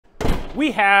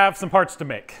we have some parts to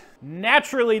make.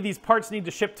 Naturally, these parts need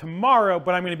to ship tomorrow,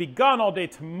 but I'm going to be gone all day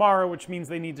tomorrow, which means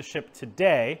they need to ship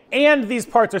today. And these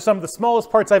parts are some of the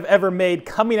smallest parts I've ever made,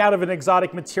 coming out of an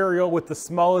exotic material with the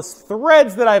smallest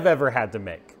threads that I've ever had to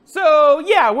make. So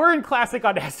yeah, we're in classic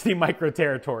Audacity micro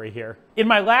territory here. In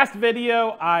my last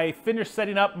video, I finished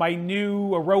setting up my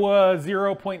new Aroa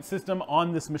 0-point system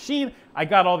on this machine. I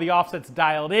got all the offsets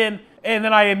dialed in, and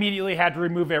then I immediately had to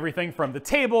remove everything from the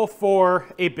table for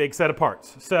a big set of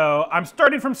parts. So I'm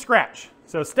starting from scratch.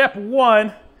 So step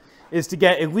one is to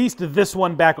get at least this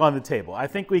one back on the table. I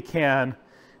think we can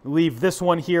leave this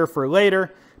one here for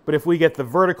later, but if we get the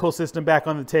vertical system back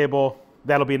on the table,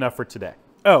 that'll be enough for today.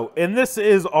 Oh, and this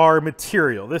is our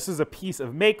material. This is a piece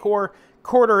of Macor,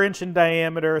 1/4 inch in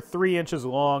diameter, 3 inches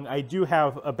long. I do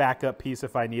have a backup piece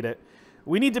if I need it.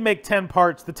 We need to make 10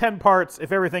 parts. The 10 parts,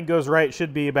 if everything goes right,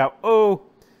 should be about,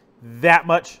 that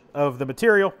much of the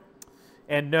material.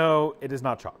 And no, it is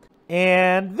not chalk.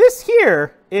 And this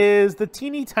here is the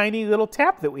teeny tiny little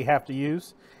tap that we have to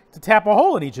use to tap a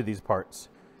hole in each of these parts.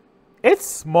 It's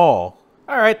small.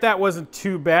 All right, that wasn't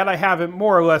too bad. I have it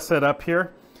more or less set up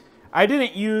here. I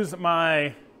didn't use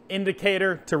my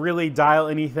indicator to really dial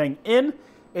anything in.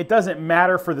 It doesn't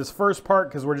matter for this first part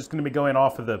because we're just going to be going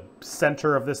off of the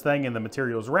center of this thing and the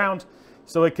material is round.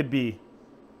 So it could be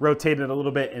rotated a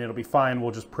little bit and it'll be fine.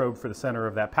 We'll just probe for the center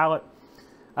of that pallet.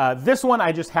 This one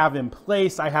I just have in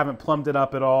place. I haven't plumbed it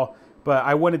up at all, but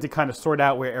I wanted to kind of sort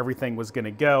out where everything was going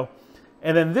to go.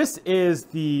 And then this is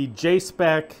the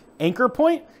J-Spec anchor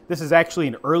point. This is actually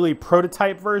an early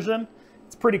prototype version.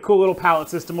 It's a pretty cool little pallet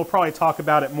system. We'll probably talk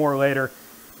about it more later,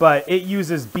 but it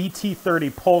uses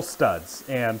BT30 pole studs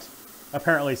and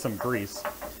apparently some grease.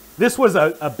 This was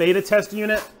a beta test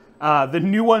unit. The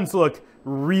new ones look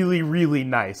really, really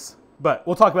nice, but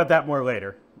we'll talk about that more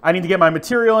later. I need to get my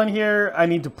material in here. I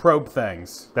need to probe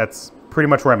things. That's pretty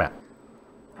much where I'm at.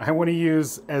 I want to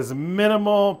use as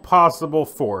minimal possible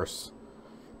force.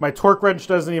 My torque wrench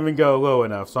doesn't even go low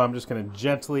enough, so I'm just going to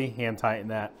gently hand tighten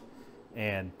that.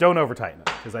 And don't over tighten it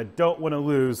because I don't want to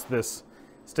lose this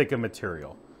stick of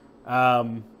material.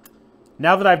 Now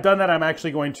that I've done that, I'm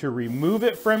actually going to remove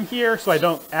it from here so I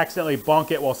don't accidentally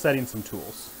bonk it while setting some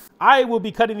tools. I will be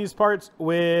cutting these parts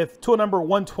with tool number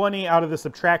 120 out of the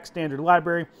Subtract standard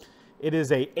library. It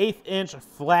is a 1/8 inch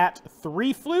flat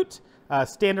 3-flute,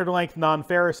 standard length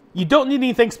non-ferrous. You don't need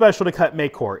anything special to cut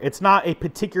Macor. It's not a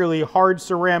particularly hard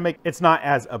ceramic. It's not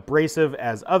as abrasive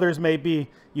as others may be.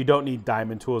 You don't need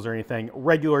diamond tools or anything.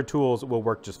 Regular tools will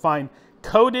work just fine.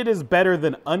 Coated is better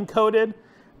than uncoated,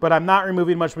 but I'm not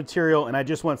removing much material and I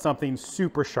just want something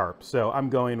super sharp. So I'm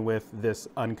going with this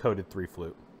uncoated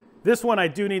 3-flute. This one I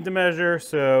do need to measure,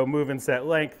 so move and set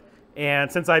length. And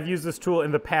since I've used this tool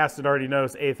in the past, it already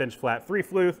knows 1/8 inch flat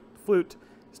 3-flute,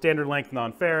 standard length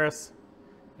non-ferrous.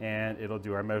 And it'll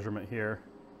do our measurement here.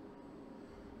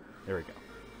 There we go.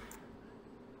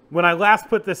 When I last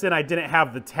put this in, I didn't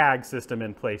have the tag system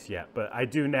in place yet, but I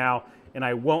do now, and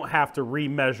I won't have to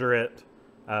remeasure it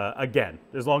again.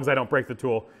 As long as I don't break the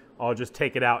tool, I'll just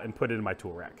take it out and put it in my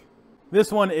tool rack.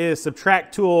 This one is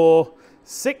Subtract tool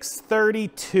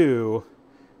 632,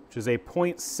 which is a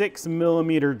 0.6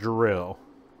 millimeter drill.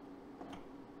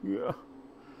 Yeah.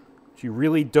 Which you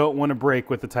really don't want to break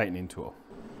with the tightening tool.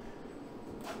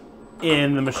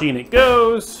 In the machine it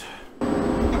goes.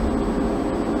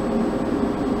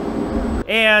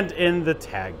 And in the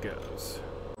tag goes.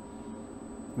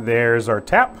 There's our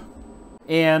tap.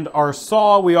 And our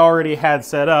saw we already had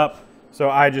set up, so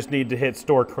I just need to hit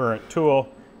store current tool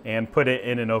and put it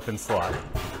in an open slot.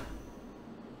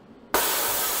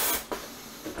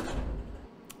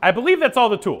 I believe that's all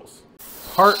the tools.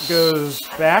 Part goes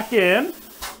back in.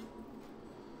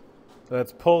 So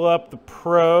let's pull up the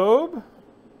probe.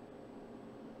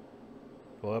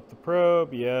 Pull up the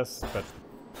probe, yes.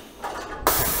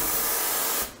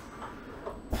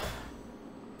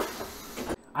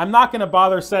 I'm not gonna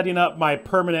bother setting up my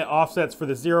permanent offsets for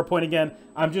the 0-point again.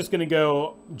 I'm just gonna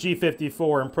go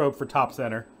G54 and probe for top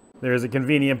center. There's a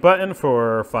convenient button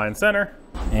for find center.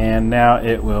 And now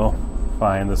it will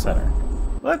find the center.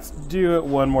 Let's do it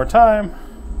one more time,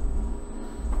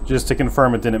 just to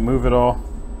confirm it didn't move at all.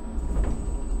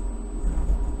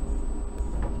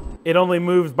 It only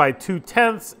moves by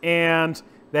 2/10, and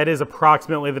that is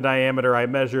approximately the diameter I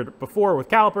measured before with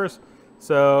calipers,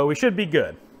 so we should be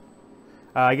good.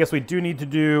 I guess we do need to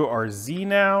do our Z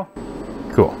now.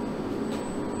 Cool.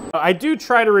 I do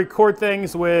try to record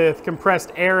things with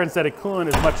compressed air instead of coolant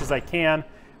as much as I can,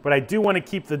 but I do want to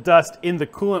keep the dust in the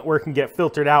coolant where it can get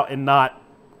filtered out and not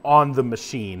on the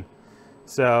machine.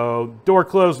 So door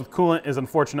closed with coolant is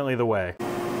unfortunately the way.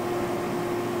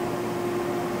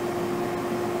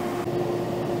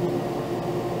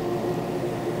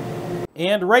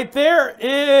 And right there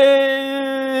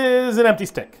is an empty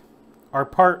stick. Our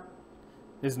part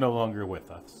is no longer with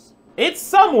us. It's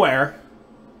somewhere,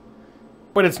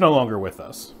 but it's no longer with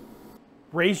us.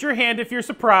 Raise your hand if you're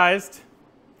surprised.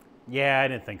 Yeah, I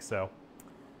didn't think so.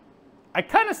 I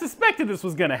kind of suspected this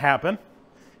was gonna happen.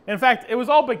 In fact, it was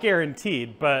all but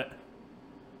guaranteed, but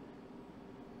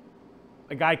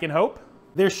a guy can hope.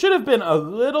 There should have been a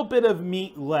little bit of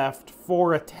meat left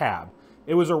for a tab.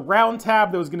 It was a round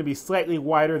tab that was gonna be slightly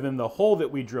wider than the hole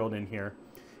that we drilled in here.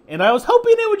 And I was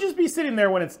hoping it would just be sitting there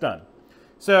when it's done.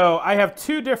 So I have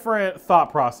two different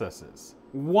thought processes.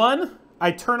 One,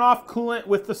 I turn off coolant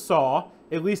with the saw,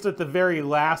 at least at the very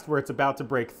last where it's about to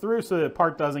break through so the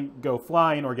part doesn't go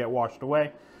flying or get washed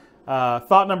away.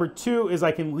 Thought number two is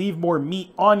I can leave more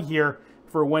meat on here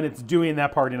for when it's doing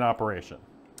that part in operation.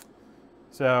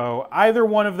 So either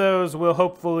one of those will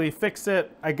hopefully fix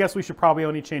it. I guess we should probably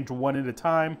only change one at a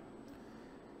time.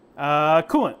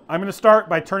 Coolant. I'm gonna start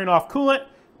by turning off coolant.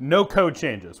 No code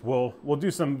changes. We'll do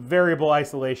some variable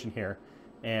isolation here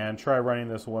and try running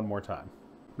this one more time.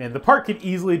 Man, the part could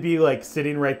easily be like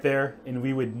sitting right there and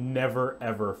we would never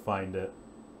ever find it.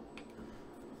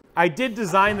 I did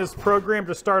design this program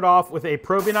to start off with a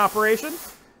probing operation,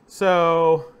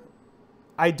 so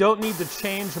I don't need to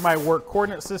change my work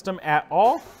coordinate system at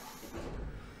all.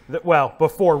 Well,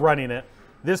 before running it.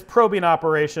 This probing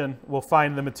operation will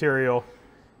find the material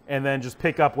and then just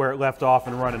pick up where it left off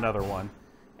and run another one.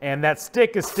 And that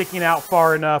stick is sticking out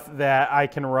far enough that I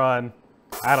can run,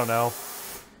 I don't know,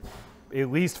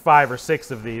 at least 5 or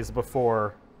 6 of these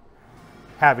before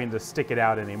having to stick it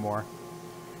out anymore.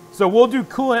 So we'll do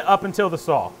coolant up until the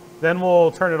saw. Then we'll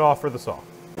turn it off for the saw.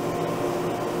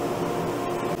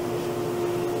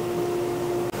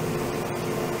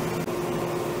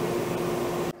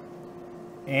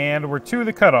 And we're to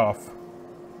the cutoff.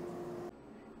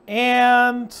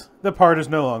 And the part is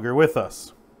no longer with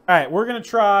us. All right, we're gonna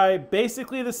try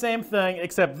basically the same thing,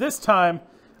 except this time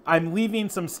I'm leaving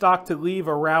some stock to leave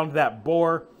around that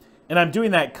bore, and I'm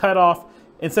doing that cutoff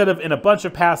instead of in a bunch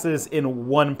of passes in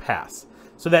one pass.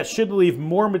 So that should leave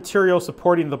more material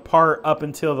supporting the part up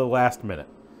until the last minute.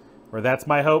 Or that's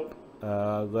my hope.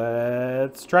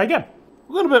 Let's try again.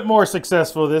 A little bit more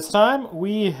successful this time.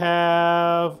 We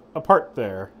have a part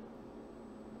there.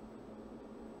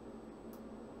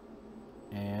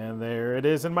 And there it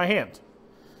is in my hand.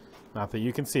 Not that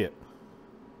you can see it.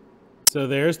 So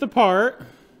there's the part.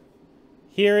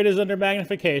 Here it is under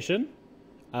magnification.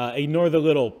 Ignore the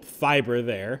little fiber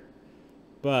there.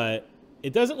 But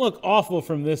it doesn't look awful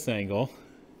from this angle.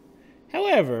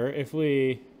 However, if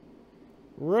we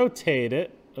rotate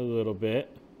it a little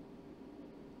bit,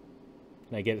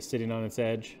 can I get it sitting on its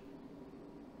edge?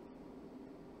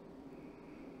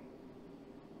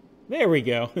 There we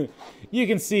go. You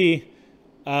can see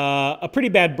a pretty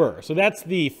bad burr. So that's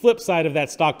the flip side of that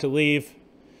stock to leave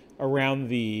around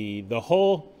the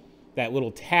hole. That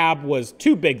little tab was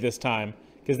too big this time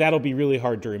because that'll be really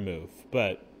hard to remove.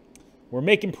 But we're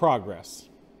making progress.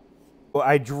 Well,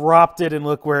 I dropped it and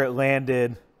look where it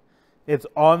landed. It's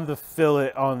on the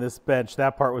fillet on this bench.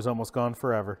 That part was almost gone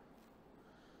forever.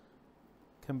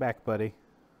 Come back, buddy.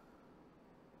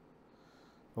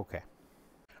 Okay.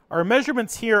 Our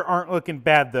measurements here aren't looking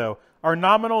bad though. Our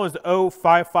nominal is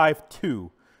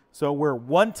 0.552. So we're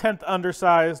 1/10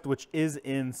 undersized, which is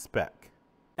in spec.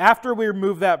 After we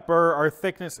remove that burr, our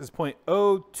thickness is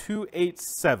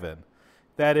 0.0287.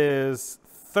 That is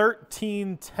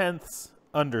 13/10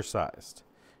 undersized.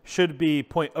 Should be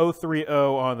 0.030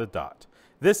 on the dot.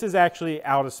 This is actually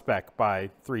out of spec by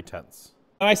 3/10.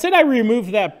 I said I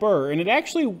removed that burr, and it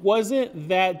actually wasn't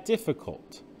that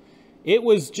difficult. It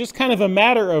was just kind of a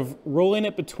matter of rolling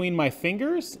it between my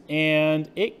fingers, and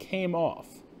it came off.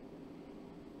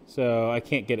 So I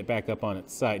can't get it back up on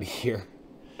its side here.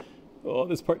 Oh,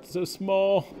 this part's so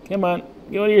small. Come on,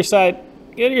 go to your side.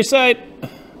 Go to your side.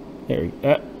 There we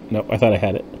go. Nope, I thought I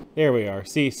had it. There we are.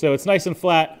 See, so it's nice and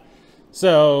flat.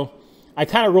 So I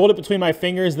kind of rolled it between my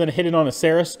fingers, then hit it on a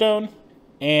Sarah stone,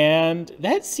 and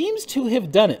that seems to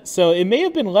have done it. So it may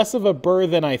have been less of a burr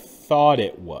than I thought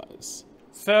it was.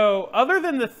 So other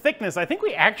than the thickness, I think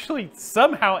we actually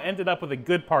somehow ended up with a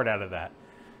good part out of that.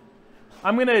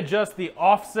 I'm gonna adjust the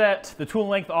offset, the tool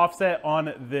length offset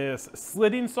on this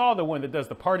slitting saw, the one that does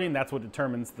the parting. That's what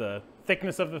determines the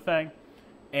thickness of the thing.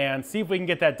 And see if we can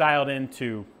get that dialed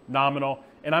into nominal.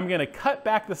 And I'm gonna cut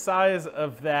back the size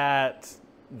of that,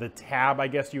 the tab, I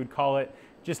guess you would call it,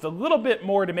 just a little bit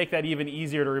more to make that even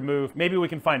easier to remove. Maybe we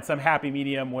can find some happy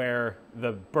medium where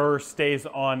the burr stays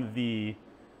on the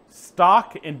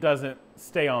stock and doesn't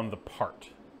stay on the part.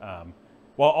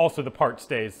 While also the part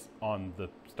stays on the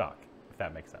stock, if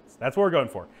that makes sense. That's what we're going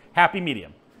for. Happy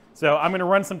medium. So I'm gonna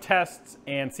run some tests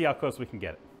and see how close we can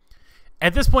get it.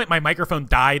 At this point, my microphone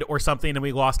died or something and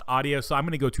we lost audio, so I'm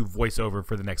gonna go to voiceover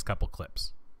for the next couple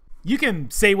clips. You can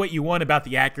say what you want about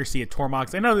the accuracy at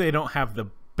Tormachs. I know they don't have the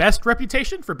best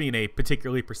reputation for being a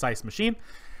particularly precise machine,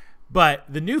 but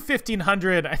the new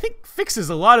 1500, I think, fixes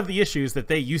a lot of the issues that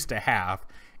they used to have.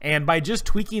 And by just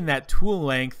tweaking that tool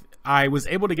length, I was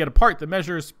able to get a part that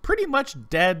measures pretty much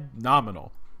dead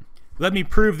nominal. Let me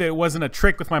prove that it wasn't a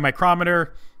trick with my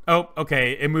micrometer. Oh,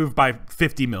 okay, it moved by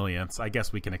 50 millionths. I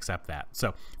guess we can accept that.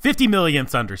 So 50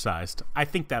 millionths undersized. I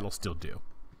think that'll still do.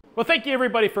 Well, thank you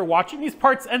everybody for watching. These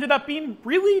parts ended up being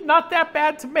really not that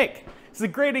bad to make. This is a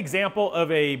great example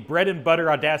of a bread and butter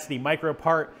Audacity micro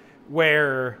part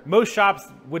where most shops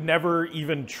would never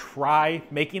even try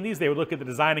making these. They would look at the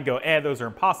design and go, those are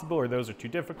impossible or those are too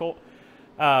difficult.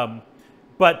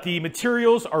 But the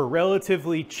materials are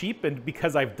relatively cheap, and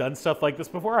because I've done stuff like this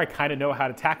before, I kind of know how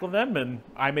to tackle them, and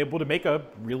I'm able to make a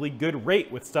really good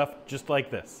rate with stuff just like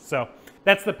this. So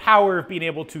that's the power of being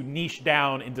able to niche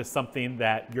down into something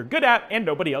that you're good at and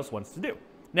nobody else wants to do.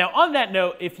 Now, on that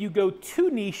note, if you go too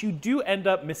niche, you do end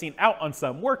up missing out on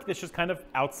some work that's just kind of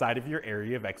outside of your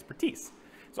area of expertise.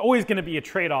 It's always going to be a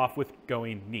trade-off with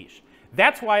going niche.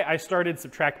 That's why I started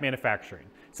Subtract Manufacturing.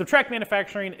 Subtract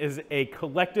Manufacturing is a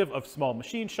collective of small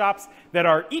machine shops that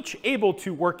are each able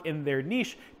to work in their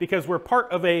niche because we're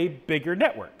part of a bigger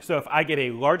network. So if I get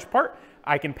a large part,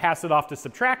 I can pass it off to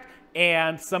Subtract,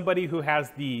 and somebody who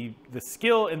has the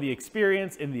skill and the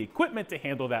experience and the equipment to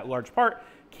handle that large part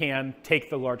can take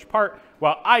the large part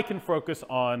while I can focus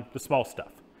on the small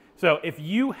stuff. So if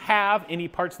you have any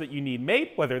parts that you need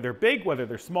made, whether they're big, whether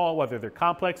they're small, whether they're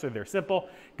complex or they're simple,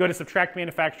 go to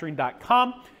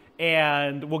subtractmanufacturing.com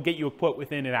and we'll get you a quote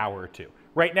within an hour or two.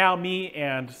 Right now, me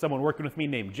and someone working with me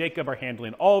named Jacob are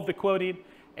handling all of the quoting,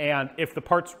 and if the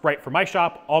part's right for my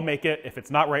shop, I'll make it. If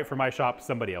it's not right for my shop,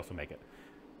 somebody else will make it.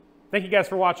 Thank you guys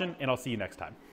for watching, and I'll see you next time.